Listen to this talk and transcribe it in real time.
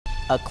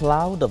A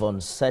cloud of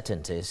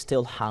uncertainty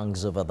still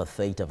hangs over the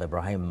fate of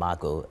Ibrahim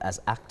Magu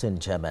as acting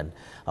chairman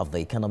of the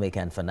Economic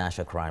and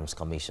Financial Crimes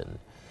Commission.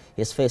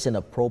 He is facing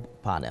a probe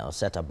panel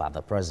set up by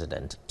the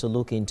president to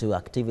look into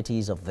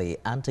activities of the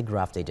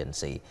anti-graft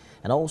agency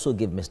and also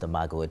give Mr.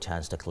 Magu a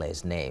chance to clear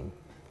his name.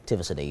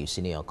 TVC News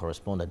senior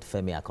correspondent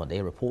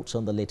Finacial reports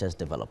on the latest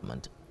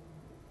development.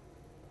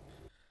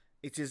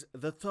 It is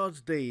the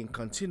third day in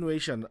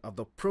continuation of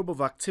the probe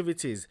of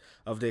activities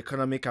of the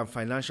Economic and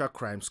Financial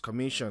Crimes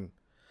Commission.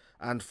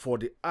 And for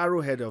the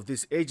arrowhead of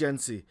this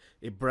agency,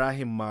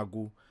 Ibrahim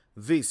Magu,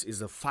 this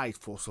is a fight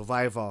for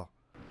survival.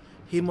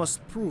 He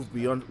must prove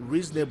beyond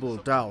reasonable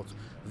doubt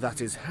that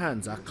his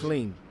hands are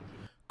clean,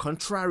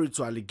 contrary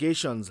to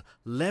allegations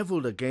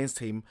leveled against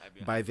him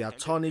by the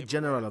Attorney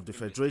General of the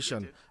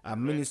Federation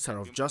and Minister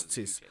of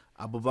Justice,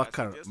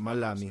 Abubakar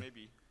Malami.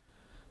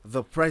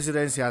 The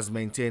presidency has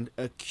maintained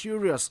a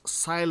curious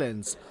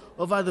silence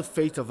over the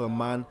fate of a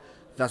man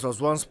that was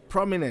once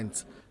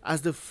prominent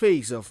as the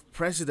face of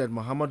President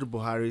Muhammadu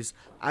Buhari's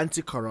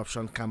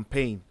anti-corruption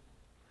campaign.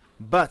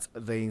 But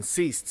they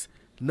insist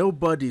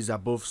nobody is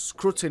above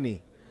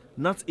scrutiny,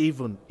 not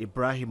even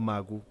Ibrahim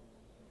Magu.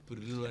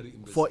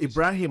 For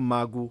Ibrahim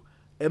Magu,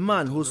 a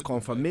man whose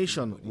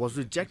confirmation was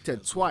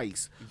rejected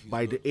twice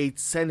by the 8th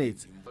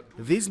Senate,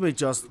 this may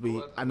just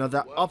be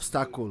another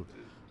obstacle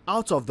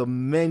out of the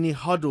many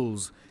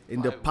hurdles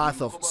in the path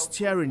of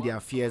steering the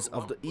affairs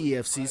of the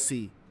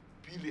EFCC.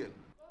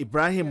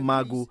 Ibrahim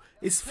Magu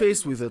is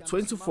faced with a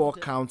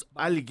 24-count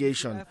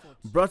allegation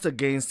brought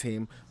against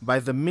him by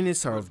the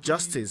Minister of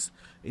Justice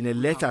in a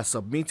letter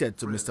submitted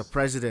to Mr.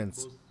 President.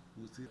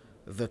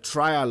 The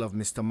trial of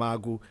Mr.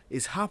 Magu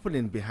is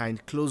happening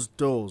behind closed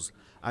doors,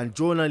 and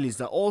journalists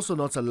are also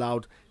not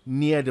allowed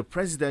near the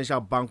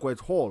presidential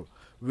banquet hall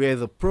where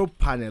the probe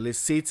panel is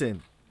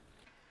sitting.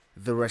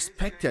 The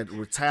respected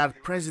retired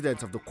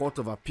president of the Court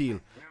of Appeal,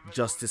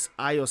 Justice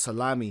Ayo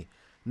Salami,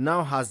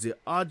 now has the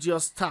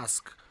arduous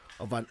task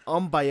of an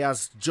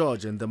unbiased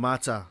judge in the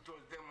matter.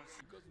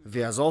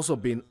 There has also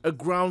been a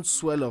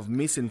groundswell of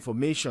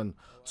misinformation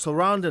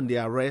surrounding the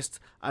arrest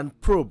and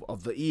probe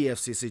of the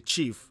EFCC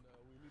chief.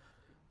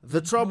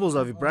 The troubles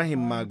of Ibrahim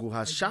Magu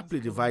has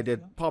sharply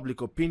divided public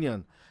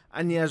opinion,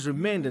 and he has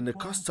remained in the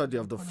custody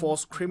of the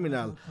Force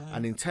Criminal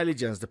and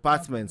Intelligence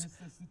Department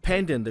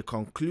pending the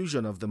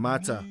conclusion of the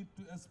matter.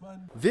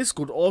 This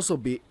could also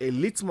be a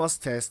litmus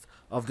test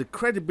of the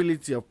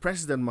credibility of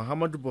President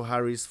Muhammadu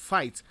Buhari's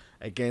fight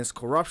against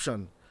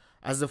corruption,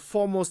 as the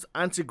foremost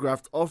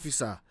anti-graft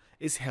officer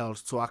is held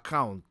to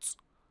account.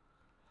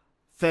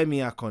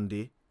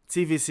 Finacial,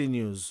 TVC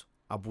News,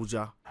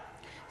 Abuja.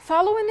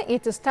 Following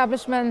its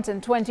establishment in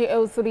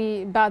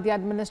 2003 by the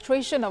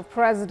administration of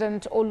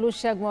President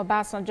Olusegun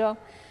Obasanjo,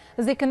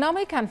 the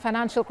Economic and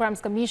Financial Crimes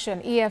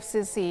Commission,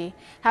 EFCC,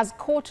 has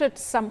courted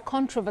some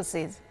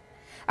controversies.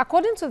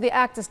 According to the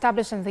act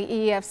establishing the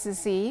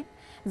EFCC,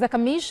 the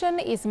commission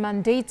is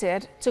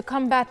mandated to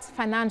combat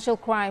financial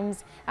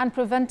crimes and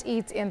prevent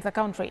it in the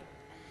country.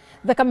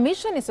 The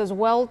commission is as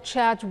well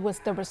charged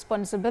with the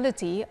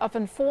responsibility of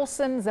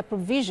enforcing the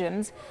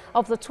provisions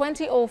of the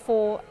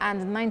 2004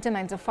 and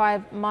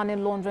 1995 Money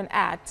Laundering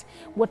Act,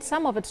 with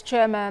some of its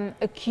chairmen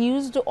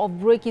accused of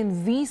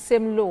breaking these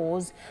same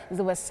laws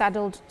they were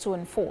saddled to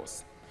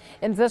enforce.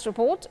 In this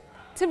report,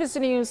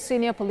 TVC News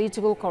senior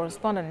political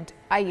correspondent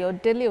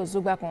Ayodele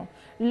Ozugbakun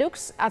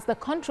looks at the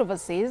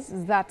controversies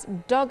that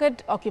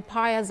dogged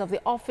occupiers of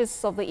the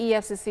office of the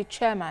EFCC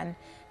chairman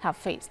have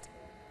faced.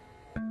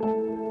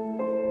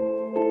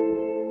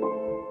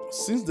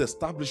 Since the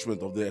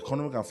establishment of the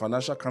Economic and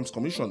Financial Crimes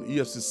Commission,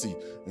 EFCC,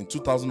 in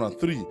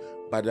 2003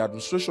 by the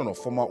administration of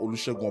former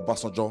Olusegun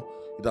Obasanjo,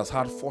 it has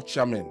had 4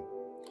 chairmen.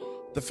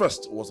 The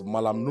first was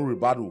Malam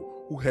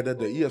Ribadu, who headed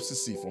the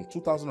EFCC from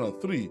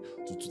 2003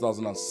 to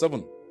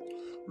 2007.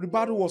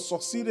 Ribadu was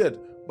succeeded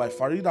by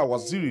Farida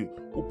Waziri,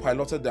 who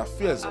piloted the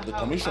affairs of the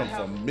commission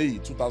from May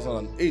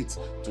 2008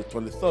 to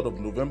 23rd of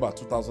November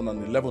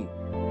 2011.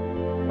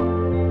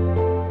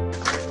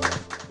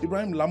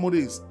 Ibrahim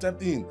Lamode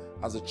stepped in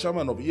as the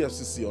chairman of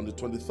EFCC on the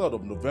 23rd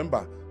of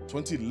November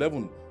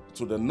 2011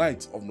 to the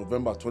 9th of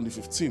November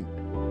 2015.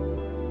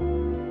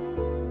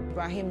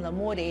 Ibrahim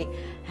Lamode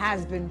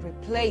has been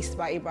replaced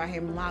by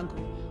Ibrahim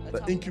Magu.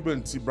 The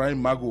incumbent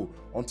Ibrahim Magu,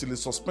 until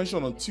his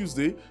suspension on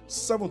Tuesday,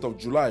 7th of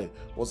July,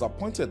 was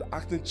appointed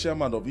acting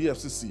chairman of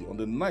EFCC on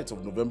the 9th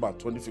of November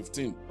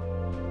 2015.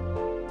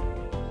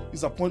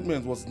 His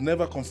appointment was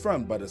never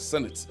confirmed by the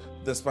Senate,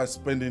 despite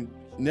spending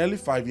nearly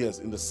 5 years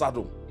in the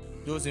saddle.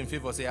 Those in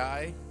favor say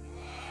aye.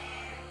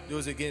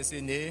 Those against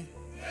say nay.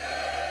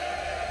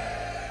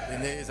 The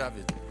nays have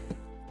it.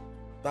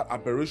 That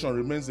aberration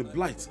remains a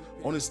blight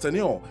on his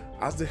tenure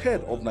as the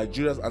head of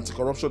Nigeria's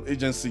anti-corruption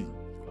agency.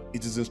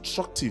 It is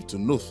instructive to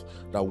note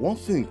that one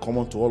thing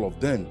common to all of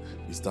them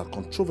is that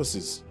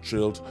controversies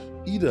trailed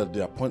either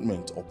the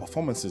appointment or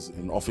performances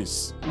in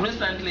office.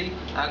 Recently,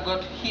 I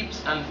got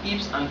heaps and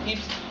heaps and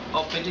heaps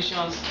of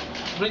petitions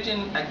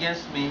written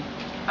against me,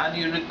 and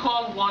you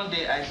recall one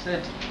day I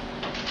said,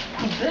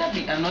 could there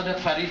be another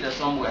Farida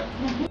somewhere?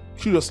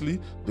 Curiously,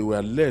 they were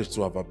alleged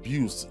to have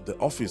abused the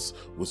office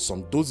with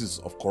some doses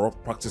of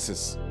corrupt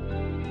practices.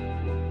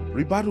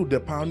 Ribadu, the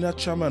pioneer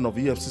chairman of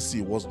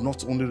EFCC, was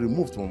not only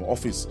removed from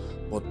office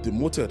but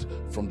demoted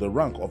from the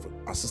rank of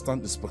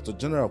Assistant Inspector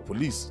General of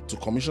Police to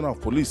Commissioner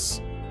of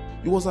Police.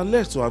 He was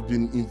alleged to have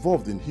been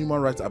involved in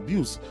human rights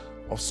abuse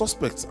of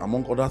suspects,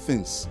 among other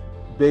things.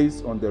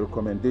 Based on the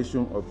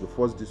recommendation of the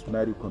First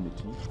Disciplinary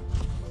Committee,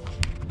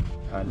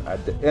 and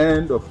at the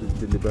end of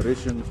the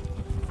deliberation,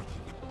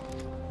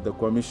 the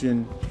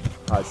Commission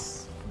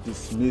has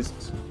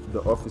dismissed the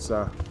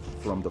officer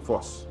from the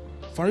force.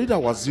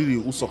 Farida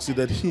Waziri, who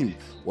succeeded him,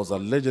 was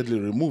allegedly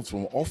removed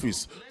from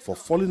office for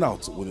falling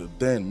out with the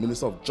then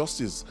Minister of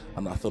Justice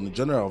and Attorney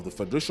General of the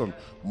Federation,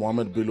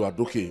 Mohammed Bello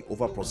Adoke,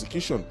 over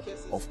prosecution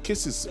of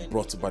cases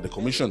brought by the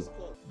Commission.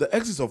 The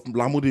exit of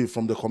Lamude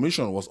from the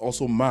Commission was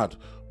also marred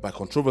by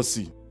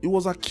controversy. He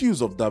was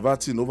accused of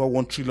diverting over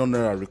 1 trillion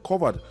naira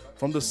recovered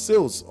from the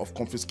sales of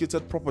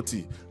confiscated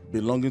property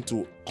belonging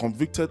to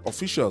convicted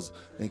officials,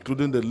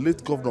 including the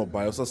late Governor of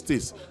Bayelsa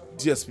State,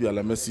 DSP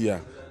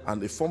Alamesia,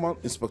 and a former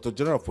Inspector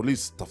General of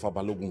Police, Tafa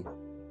Balogun.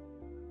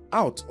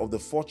 Out of the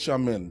 4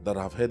 chairmen that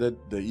have headed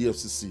the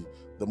EFCC,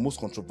 the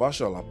most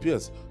controversial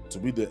appears to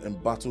be the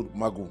embattled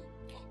Magu,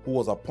 who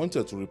was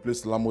appointed to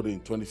replace Lamude in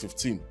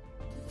 2015.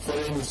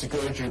 Following the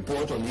security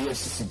report on the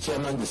EFCC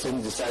chairman, the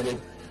Senate decided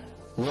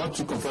not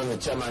to confirm the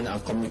chairman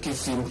and communicate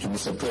him to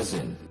Mr.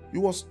 President. He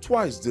was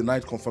twice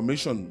denied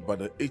confirmation by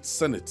the 8th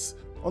Senate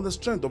on the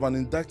strength of an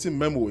indicting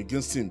memo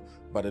against him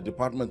by the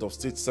Department of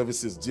State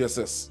Services,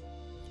 DSS.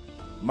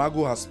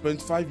 Magu has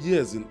spent 5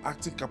 years in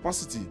acting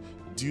capacity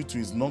due to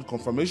his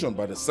non-confirmation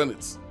by the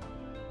Senate.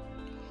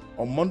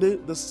 On Monday,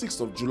 the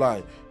 6th of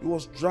July, he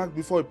was dragged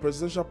before a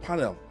presidential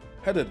panel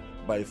headed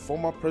by a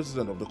former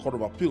president of the Court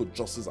of Appeal,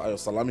 Justice Ayo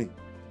Salami.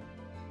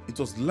 It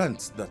was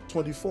learnt that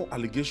 24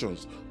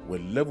 allegations were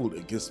leveled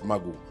against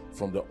Magu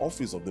from the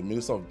office of the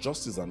Minister of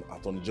Justice and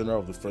Attorney General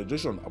of the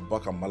Federation,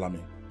 Abubakar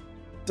Malami.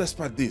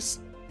 Despite this,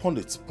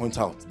 pundits point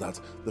out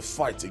that the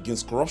fight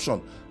against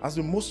corruption has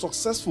been most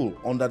successful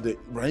under the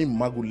Ibrahim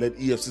Magu-led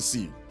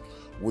EFCC,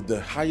 with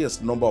the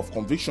highest number of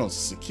convictions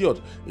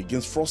secured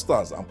against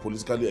fraudsters and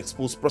politically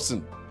exposed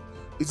persons.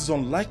 It is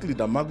unlikely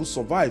that Magu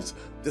survives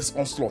this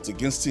onslaught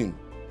against him,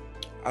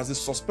 as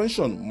his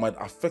suspension might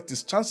affect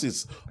his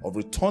chances of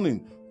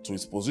returning to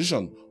his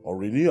position or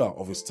renewal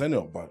of his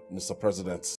tenure by Mr. President.